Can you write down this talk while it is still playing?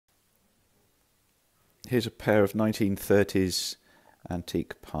Here's a pair of 1930s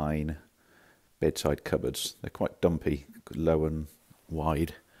antique pine bedside cupboards. They're quite dumpy, low and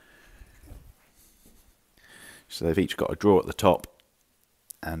wide. So they've each got a drawer at the top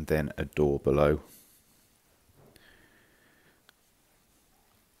and then a door below.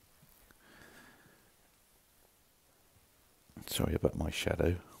 Sorry about my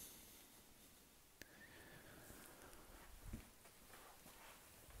shadow.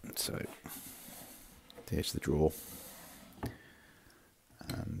 So there's the drawer,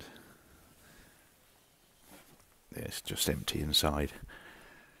 and it's just empty inside.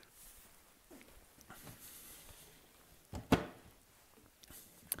 And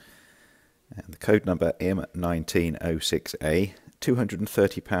the code number M1906A,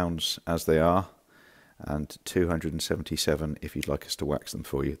 £230 as they are, and 277 if you'd like us to wax them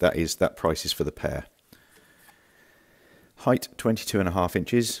for you. That price is for the pair. Height 22.5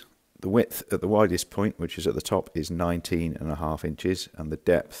 inches. The width at the widest point, which is at the top, is 19.5 inches, and the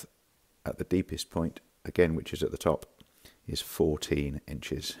depth at the deepest point, again which is at the top, is 14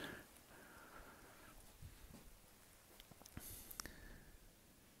 inches.